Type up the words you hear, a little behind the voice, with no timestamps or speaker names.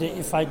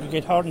If I could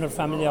get her and her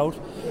family out,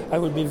 I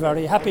would be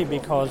very happy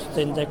because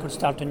then they could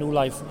start a new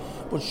life.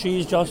 But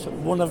she's just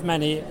one of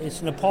many.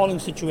 It's an appalling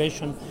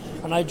situation,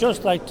 and I'd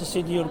just like to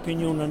see the European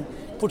Union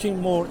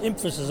putting more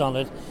emphasis on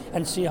it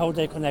and see how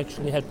they can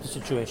actually help the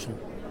situation.